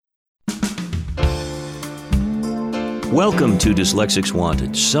Welcome to Dyslexics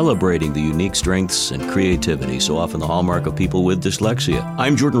Wanted, celebrating the unique strengths and creativity so often the hallmark of people with dyslexia.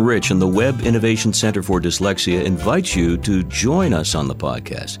 I'm Jordan Rich, and the Web Innovation Center for Dyslexia invites you to join us on the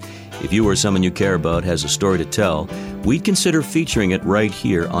podcast. If you or someone you care about has a story to tell, we'd consider featuring it right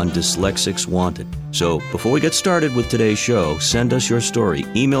here on Dyslexics Wanted. So before we get started with today's show, send us your story.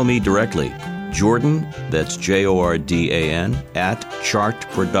 Email me directly, Jordan, that's Jordan, at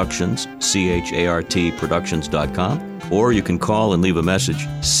chartproductions, CHART productions.com. Or you can call and leave a message,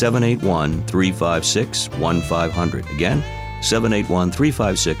 781-356-1500. Again,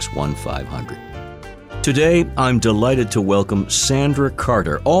 781-356-1500. Today, I'm delighted to welcome Sandra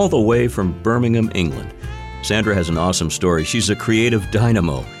Carter, all the way from Birmingham, England. Sandra has an awesome story. She's a creative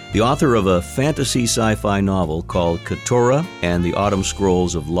dynamo, the author of a fantasy sci-fi novel called Keturah and the Autumn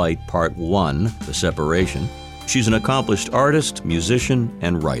Scrolls of Light Part 1, The Separation. She's an accomplished artist, musician,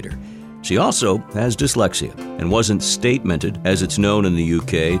 and writer. She also has dyslexia and wasn't statemented, as it's known in the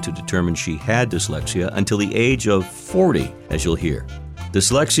UK, to determine she had dyslexia until the age of 40, as you'll hear.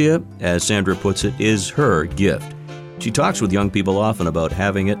 Dyslexia, as Sandra puts it, is her gift. She talks with young people often about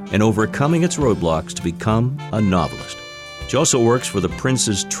having it and overcoming its roadblocks to become a novelist. She also works for the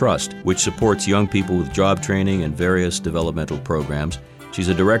Prince's Trust, which supports young people with job training and various developmental programs. She's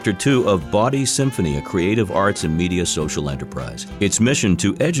a director, too, of Body Symphony, a creative arts and media social enterprise. Its mission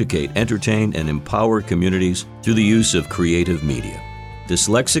to educate, entertain, and empower communities through the use of creative media.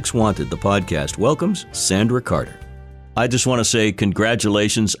 Dyslexics Wanted, the podcast, welcomes Sandra Carter. I just want to say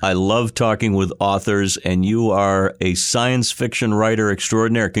congratulations. I love talking with authors, and you are a science fiction writer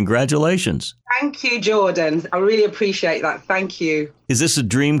extraordinaire. Congratulations. Thank you, Jordan. I really appreciate that. Thank you. Is this a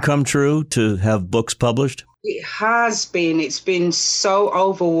dream come true to have books published? It has been. It's been so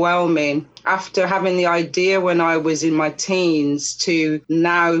overwhelming after having the idea when I was in my teens to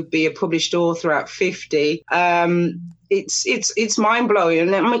now be a published author at 50. It's mind-blowing,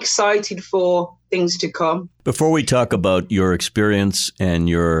 and I'm excited for things to come. Before we talk about your experience and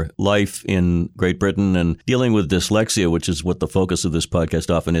your life in Great Britain and dealing with dyslexia, which is what the focus of this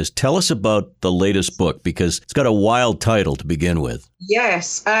podcast often is, tell us about the latest book, because it's got a wild title to begin with.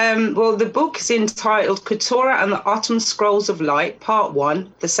 Yes. Well, the book is entitled Keturah and the Autumn Scrolls of Light, Part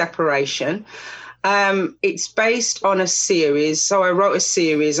 1, The Separation. It's based on a series. So I wrote a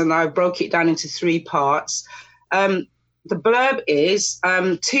series and I broke it down into 3 parts. The blurb is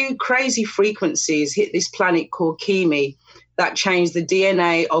 2 crazy frequencies hit this planet called Kimi that changed the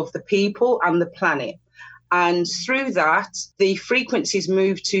DNA of the people and the planet. And through that, the frequencies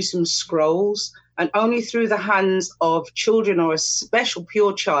moved to some scrolls, and only through the hands of children or a special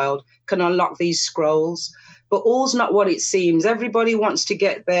pure child can unlock these scrolls. But all's not what it seems. Everybody wants to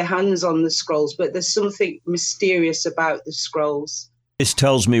get their hands on the scrolls, but there's something mysterious about the scrolls. This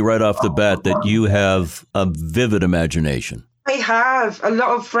tells me right off the bat that you have a vivid imagination. I have. A lot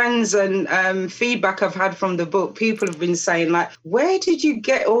of friends and feedback I've had from the book, people have been saying, like, where did you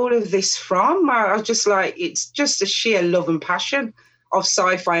get all of this from? I was just like, it's just a sheer love and passion of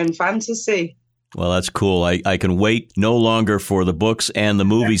sci-fi and fantasy. Well, that's cool. I can wait no longer for the books and the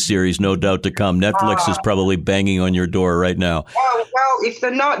movie series, no doubt, to come. Netflix is probably banging on your door right now. Well, if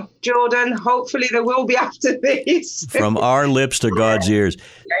they're not, Jordan, hopefully they will be after this. From our lips to God's ears.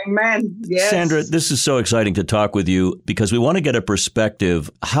 Amen. Yes. Sandra, this is so exciting to talk with you because we want to get a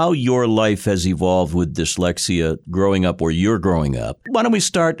perspective how your life has evolved with dyslexia growing up where you're growing up. Why don't we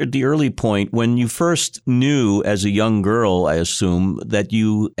start at the early point when you first knew as a young girl, I assume, that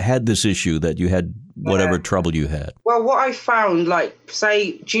you had this issue, that you had whatever trouble you had? Well, what I found, like,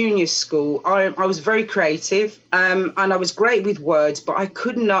 say, junior school, I was very creative and I was great with words, but I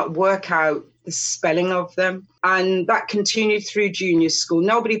could not work out the spelling of them. And that continued through junior school.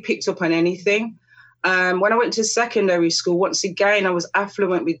 Nobody picked up on anything. When I went to secondary school, once again, I was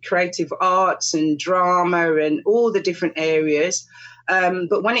affluent with creative arts and drama and all the different areas.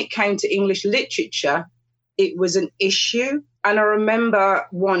 But when it came to English literature, it was an issue. And I remember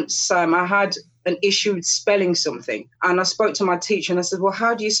once I had an issue with spelling something. And I spoke to my teacher and I said, well,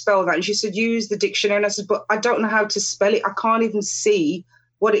 how do you spell that? And she said, use the dictionary. And I said, but I don't know how to spell it. I can't even see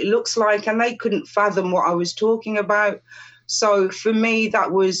what it looks like. And they couldn't fathom what I was talking about. So for me,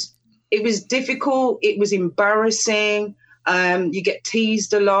 it was difficult. It was embarrassing. You get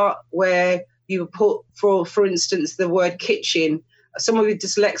teased a lot where you put, for instance, the word kitchen. Someone with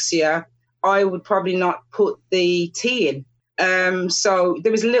dyslexia, I would probably not put the T in. So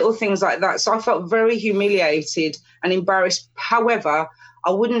there was little things like that. So I felt very humiliated and embarrassed. However,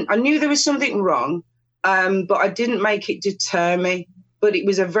 I knew there was something wrong, but I didn't make it deter me. But it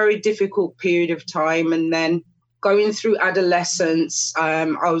was a very difficult period of time. And then going through adolescence,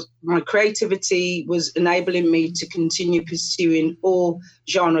 my creativity was enabling me to continue pursuing all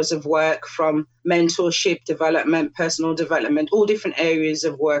genres of work, from mentorship, development, personal development, all different areas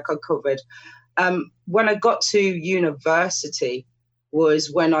of work I covered. When I got to university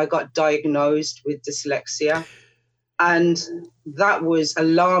was when I got diagnosed with dyslexia. And that was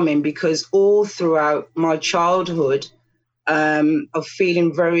alarming, because all throughout my childhood, of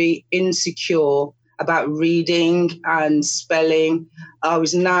feeling very insecure about reading and spelling, I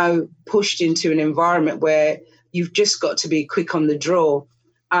was now pushed into an environment where you've just got to be quick on the draw.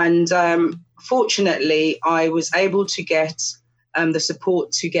 And fortunately, I was able to get the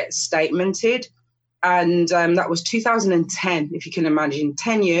support to get statemented. And that was 2010, if you can imagine.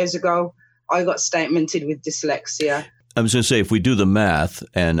 10 years ago, I got statemented with dyslexia. I was going to say, if we do the math,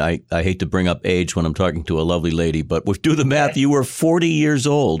 and I hate to bring up age when I'm talking to a lovely lady, but if we do the math, you were 40 years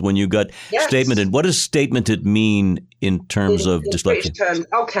old when you got statemented. What does statemented mean in terms of dyslexia?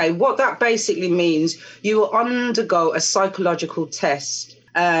 Okay, what that basically means, you will undergo a psychological test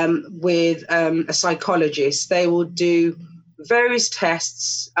with a psychologist. They will do various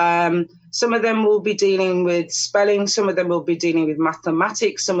tests. Some of them will be dealing with spelling. Some of them will be dealing with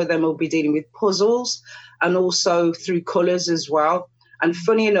mathematics. Some of them will be dealing with puzzles, and also through colours as well. And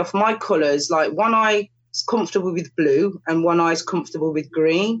funny enough, my colours, like one eye is comfortable with blue and one eye is comfortable with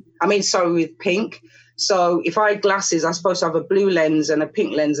with pink. So if I had glasses, I'm supposed to have a blue lens and a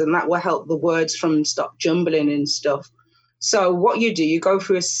pink lens, and that will help the words from stop jumbling and stuff. So what you do, you go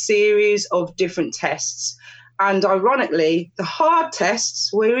through a series of different tests. And ironically, the hard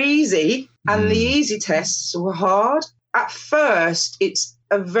tests were easy and the easy tests were hard. At first, it's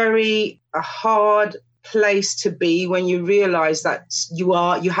a hard place to be when you realize that you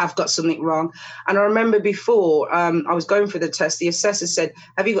have got something wrong. And I remember before I was going for the test, the assessor said,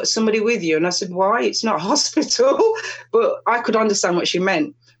 "Have you got somebody with you?" And I said, "Why? It's not a hospital." But I could understand what she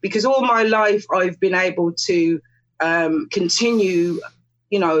meant, because all my life I've been able to continue,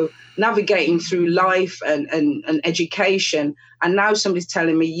 navigating through life and education. And now somebody's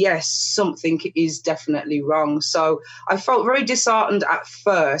telling me, yes, something is definitely wrong. So I felt very disheartened at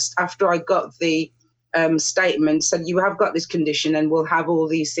first after I got the statement, said, "You have got this condition and we'll have all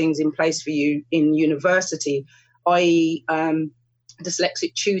these things in place for you in university," i.e.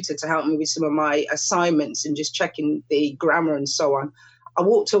 dyslexic tutor to help me with some of my assignments and just checking the grammar and so on. I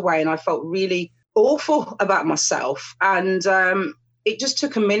walked away and I felt really awful about myself. And it just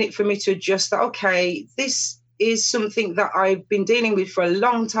took a minute for me to adjust that, okay, this is something that I've been dealing with for a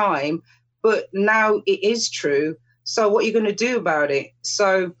long time, but now it is true. So what are you going to do about it?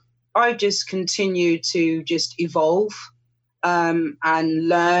 So I just continue to just evolve and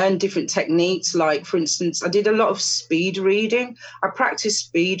learn different techniques. Like, for instance, I did a lot of speed reading. I practiced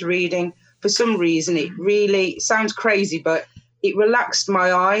speed reading. For some reason, it sounds crazy, but it relaxed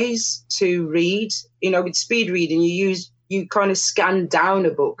my eyes to read. With speed reading, you kind of scan down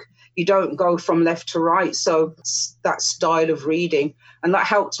a book. You don't go from left to right. So that style of reading. And that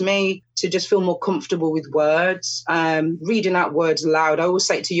helped me to just feel more comfortable with words, reading out words loud. I always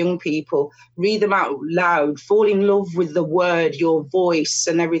say to young people, read them out loud, fall in love with the word, your voice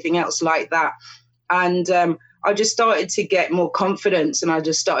and everything else like that. And I just started to get more confidence, and I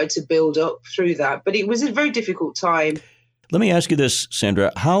just started to build up through that. But it was a very difficult time. Let me ask you this,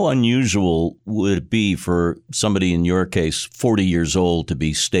 Sandra. How unusual would it be for somebody in your case, 40 years old, to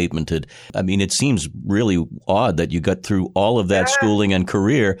be statemented? I mean, it seems really odd that you got through all of that schooling and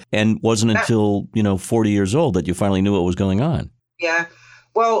career and wasn't until, 40 years old that you finally knew what was going on. Yeah.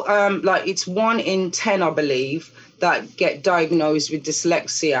 Well, it's 1 in 10, I believe, that get diagnosed with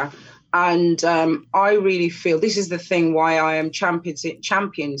dyslexia. And I really feel this is the thing why I am champion,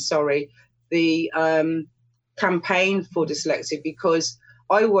 the campaign for dyslexia, because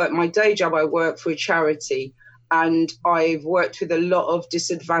my day job, I work for a charity, and I've worked with a lot of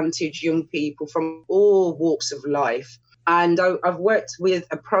disadvantaged young people from all walks of life. And I've worked with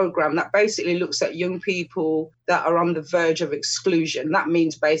a program that basically looks at young people that are on the verge of exclusion. That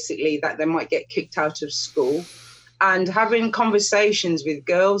means basically that they might get kicked out of school. And having conversations with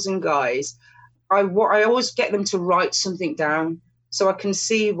girls and guys, I always get them to write something down, so I can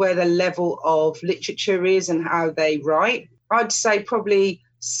see where the level of literature is and how they write. I'd say probably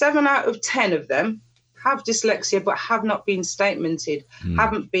 7 out of 10 of them have dyslexia but have not been statemented,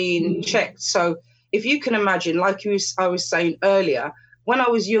 haven't been checked. So if you can imagine, like I was saying earlier, when I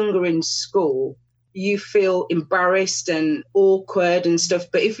was younger in school, you feel embarrassed and awkward and stuff.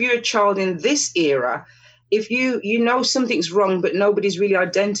 But if you're a child in this era, if you know something's wrong but nobody's really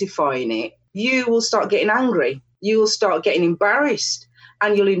identifying it, you will start getting angry. You will start getting embarrassed.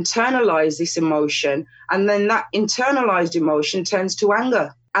 and you'll internalize this emotion. And then that internalized emotion turns to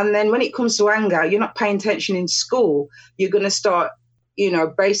anger. And then when it comes to anger, you're not paying attention in school. You're going to start,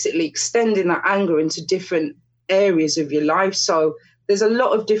 basically extending that anger into different areas of your life. So there's a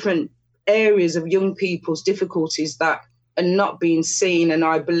lot of different areas of young people's difficulties that are not being seen. And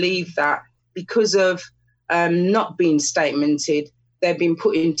I believe that because of not being statemented, they've been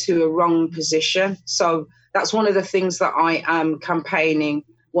put into a wrong position. So that's one of the things that I am campaigning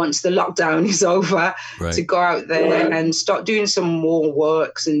once the lockdown is over, right, to go out there and start doing some more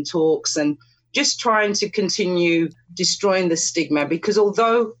works and talks and just trying to continue destroying the stigma. Because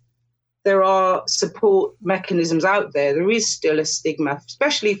although there are support mechanisms out there, there is still a stigma,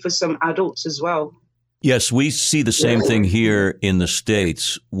 especially for some adults as well. Yes, we see the same thing here in the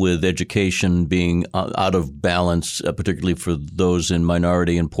States with education being out of balance, particularly for those in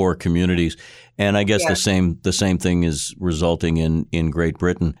minority and poor communities. And I guess the same thing is resulting in Great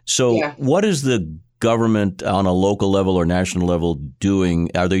Britain. So what is the government on a local level or national level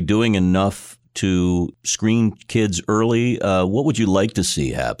doing? Are they doing enough to screen kids early? What would you like to see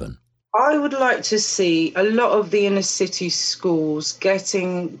happen? I would like to see a lot of the inner city schools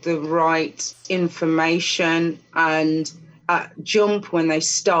getting the right information and jump when they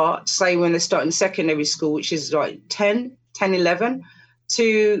start, say when they start in secondary school, which is like 10, 11,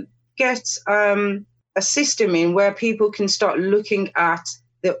 to get a system in where people can start looking at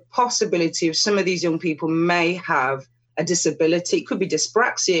the possibility of some of these young people may have a disability. It could be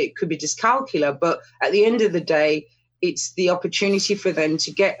dyspraxia, it could be dyscalculia, but at the end of the day, it's the opportunity for them to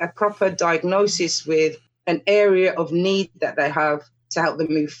get a proper diagnosis with an area of need that they have to help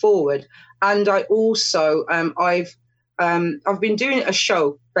them move forward. And I also, I've been doing a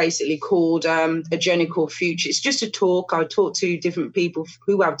show basically called A Journey Called Future. It's just a talk. I talk to different people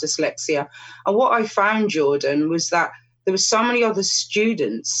who have dyslexia. And what I found, Jordan, was that there were so many other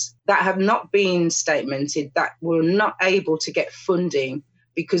students that have not been statemented that were not able to get funding,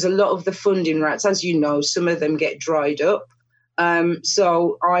 because a lot of the funding routes, as you know, some of them get dried up.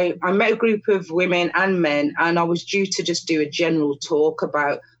 So I met a group of women and men, and I was due to just do a general talk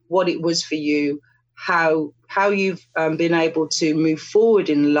about what it was for you, how you've been able to move forward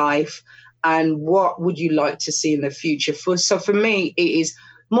in life, and what would you like to see in the future. So for me, it is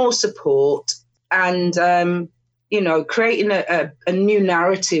more support and, creating a new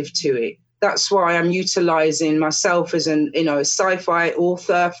narrative to it. That's why I'm utilizing myself as a sci-fi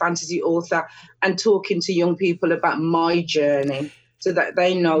author, fantasy author, and talking to young people about my journey so that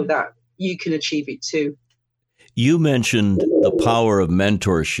they know that you can achieve it too. You mentioned the power of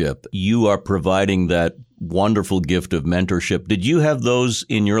mentorship. You are providing that wonderful gift of mentorship. Did you have those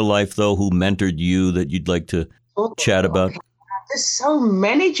in your life, though, who mentored you that you'd like to chat about? There's so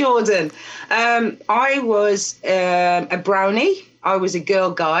many, Jordan. I was a brownie. I was a girl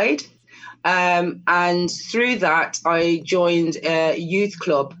guide. And through that, I joined a youth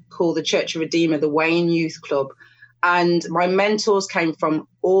club called the Church of Redeemer, the Wayne Youth Club. And my mentors came from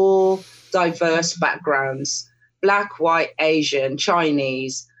all diverse backgrounds, Black, white, Asian,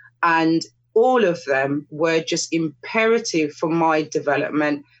 Chinese, and all of them were just imperative for my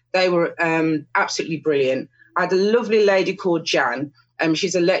development. They were absolutely brilliant. I had a lovely lady called Jan.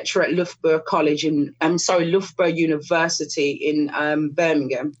 She's a lecturer at Loughborough College Loughborough University in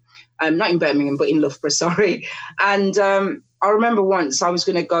Birmingham. Not in Birmingham, but in Loughborough, sorry. And I remember once I was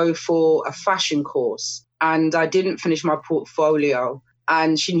going to go for a fashion course and I didn't finish my portfolio,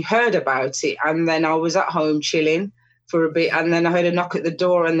 and she heard about it. And then I was at home chilling for a bit, and then I heard a knock at the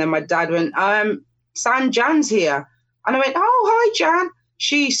door, and then my dad went, San Jan's here. And I went, oh, hi, Jan.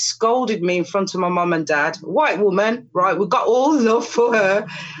 She scolded me in front of my mum and dad, white woman, right? We got all love for her.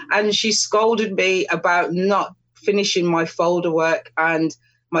 And she scolded me about not finishing my folder work. And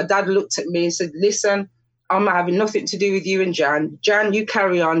my dad looked at me and said, listen, I'm having nothing to do with you and Jan. Jan, you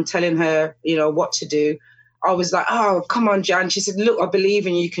carry on telling her, what to do. I was like, oh, come on, Jan. She said, look, I believe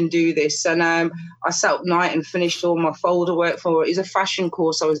in you can do this. And I sat up night and finished all my folder work for it. It was a fashion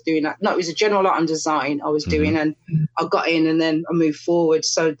course I was doing. No, it was a general art and design I was doing. And I got in and then I moved forward.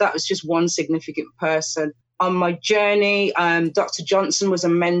 So that was just one significant person. On my journey, Dr. Johnson was a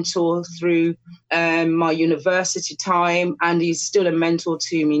mentor through my university time, and he's still a mentor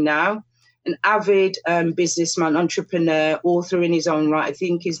to me now. An avid businessman, entrepreneur, author in his own right. I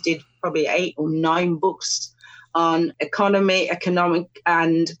think he's did probably 8 or 9 books on economic,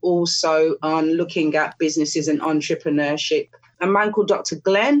 and also on looking at businesses and entrepreneurship. A man called Dr.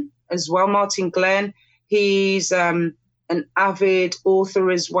 Glenn as well, Martin Glenn. He's an avid author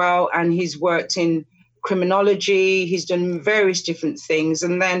as well, and he's worked in criminology. He's done various different things.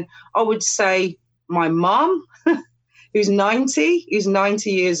 And then I would say my mom, who's 90. Who's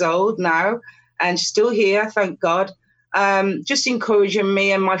 90 years old now and still here, thank God, just encouraging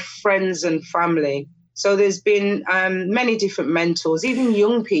me and my friends and family. So there's been many different mentors, even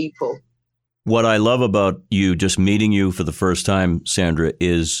young people. What I love about you, just meeting you for the first time, Sandra,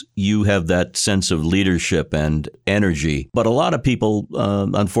 is you have that sense of leadership and energy. But a lot of people,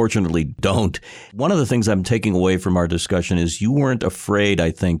 unfortunately, don't. One of the things I'm taking away from our discussion is you weren't afraid, I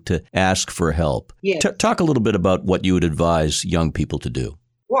think, to ask for help. Yeah. Talk a little bit about what you would advise young people to do.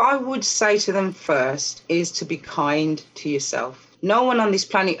 What I would say to them first is to be kind to yourself. No one on this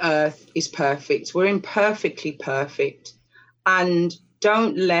planet Earth is perfect. We're imperfectly perfect. And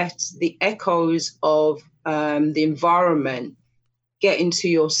don't let the echoes of the environment get into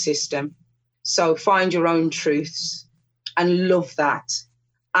your system. So find your own truths and love that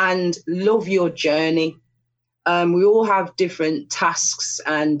and love your journey. We all have different tasks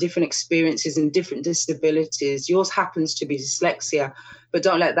and different experiences and different disabilities. Yours happens to be dyslexia, but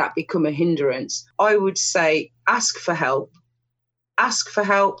don't let that become a hindrance. I would say ask for help. Ask for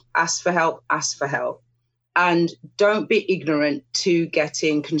help, ask for help, ask for help. And don't be ignorant to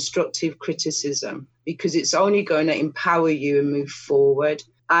getting constructive criticism because it's only going to empower you and move forward.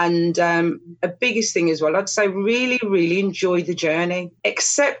 And a biggest thing as well, I'd say really, really enjoy the journey.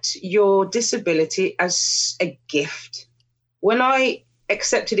 Accept your disability as a gift. When I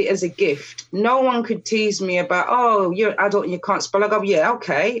accepted it as a gift, no one could tease me about, oh, you're an adult and you can't spell. I go, yeah,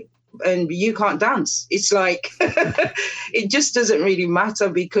 okay. And you can't dance. It's like, it just doesn't really matter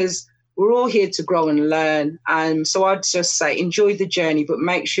because we're all here to grow and learn. And so I'd just say enjoy the journey, but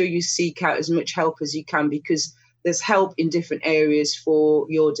make sure you seek out as much help as you can because there's help in different areas for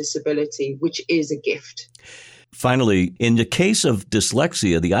your disability, which is a gift. Finally, in the case of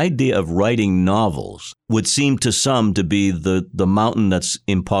dyslexia, the idea of writing novels would seem to some to be the mountain that's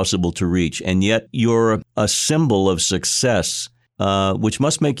impossible to reach. And yet you're a symbol of success, which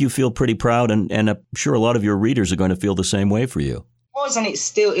must make you feel pretty proud. And I'm sure a lot of your readers are going to feel the same way for you. Was and it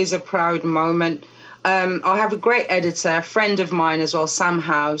still is a proud moment. I have a great editor, a friend of mine as well, Sam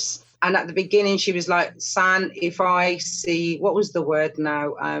House. And at the beginning, she was like, San, if I see, what was the word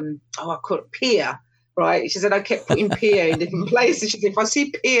now? I called it peer, right? She said, I kept putting peer in different places. She said, if I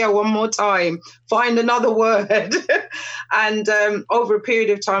see peer one more time, find another word. And over a period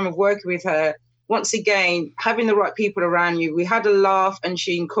of time of working with her, once again, having the right people around you, we had a laugh and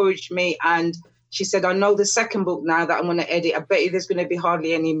she encouraged me and she said, I know the second book now that I'm going to edit. I bet you there's going to be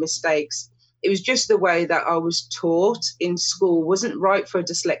hardly any mistakes. It was just the way that I was taught in school wasn't right for a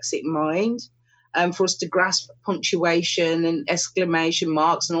dyslexic mind, for us to grasp punctuation and exclamation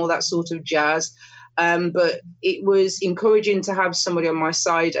marks and all that sort of jazz. But it was encouraging to have somebody on my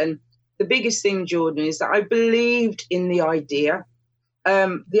side. And the biggest thing, Jordan, is that I believed in the idea.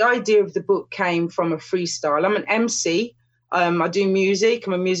 The idea of the book came from a freestyle. I'm an MC. I do music.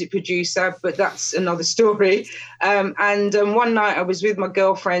 I'm a music producer, but that's another story. And one night I was with my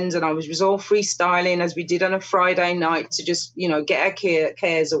girlfriends and I was all freestyling as we did on a Friday night to just, get our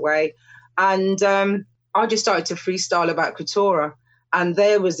cares away. And I just started to freestyle about Katora. And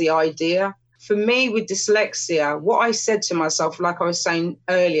there was the idea. For me, with dyslexia, what I said to myself, like I was saying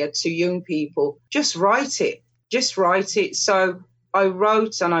earlier to young people, just write it. Just write it. So I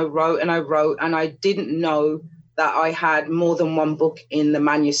wrote and I wrote and I wrote, and I didn't know that I had more than one book in the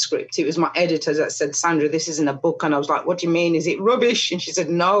manuscript. It was my editor that said, Sandra, this isn't a book. And I was like, what do you mean? Is it rubbish? And she said,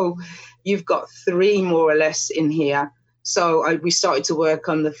 no, you've got 3 more or less in here. So we started to work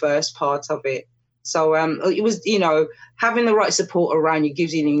on the first part of it. So it was, having the right support around you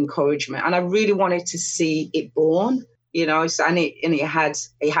gives you the encouragement. And I really wanted to see it born, and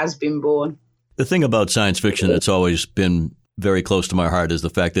it has been born. The thing about science fiction that's always been very close to my heart is the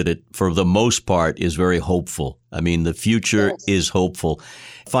fact that it, for the most part, is very hopeful. I mean, the future is hopeful.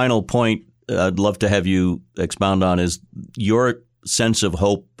 Final point I'd love to have you expound on is your sense of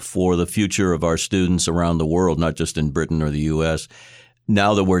hope for the future of our students around the world, not just in Britain or the U.S.,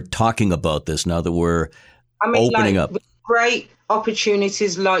 now that we're talking about this, now that we're opening up. Great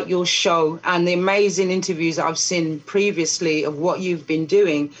opportunities like your show and the amazing interviews that I've seen previously of what you've been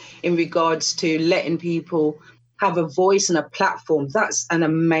doing in regards to letting people have a voice and a platform. That's an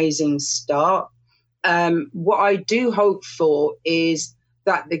amazing start. What I do hope for is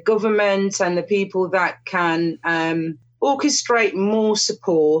that the government and the people that can orchestrate more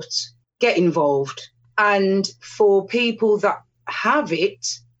support get involved, and for people that have it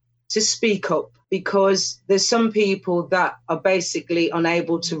to speak up, because there's some people that are basically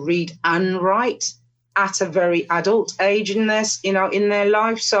unable to read and write at a very adult age in their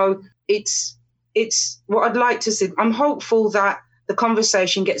life. So it's what I'd like to see. I'm hopeful that the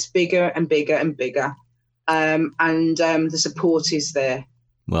conversation gets bigger and bigger and bigger. and the support is there.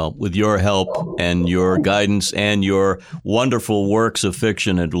 Well, with your help and your guidance and your wonderful works of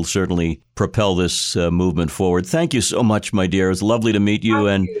fiction, it will certainly propel this movement forward. Thank you so much, my dear. It's lovely to meet you.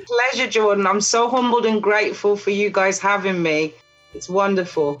 Pleasure, Jordan. I'm so humbled and grateful for you guys having me. It's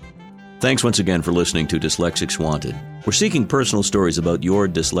wonderful. Thanks once again for listening to Dyslexics Wanted. We're seeking personal stories about your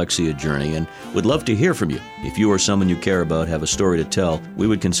dyslexia journey and would love to hear from you. If you or someone you care about have a story to tell, we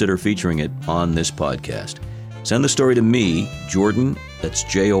would consider featuring it on this podcast. Send the story to me, Jordan, that's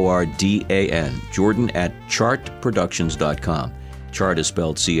Jordan, Jordan at chartproductions.com. Chart is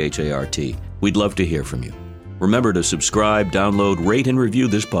spelled Chart. We'd love to hear from you. Remember to subscribe, download, rate, and review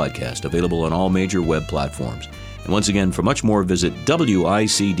this podcast, available on all major web platforms. And once again, for much more, visit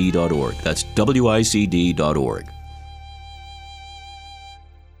WICD.org. That's WICD.org.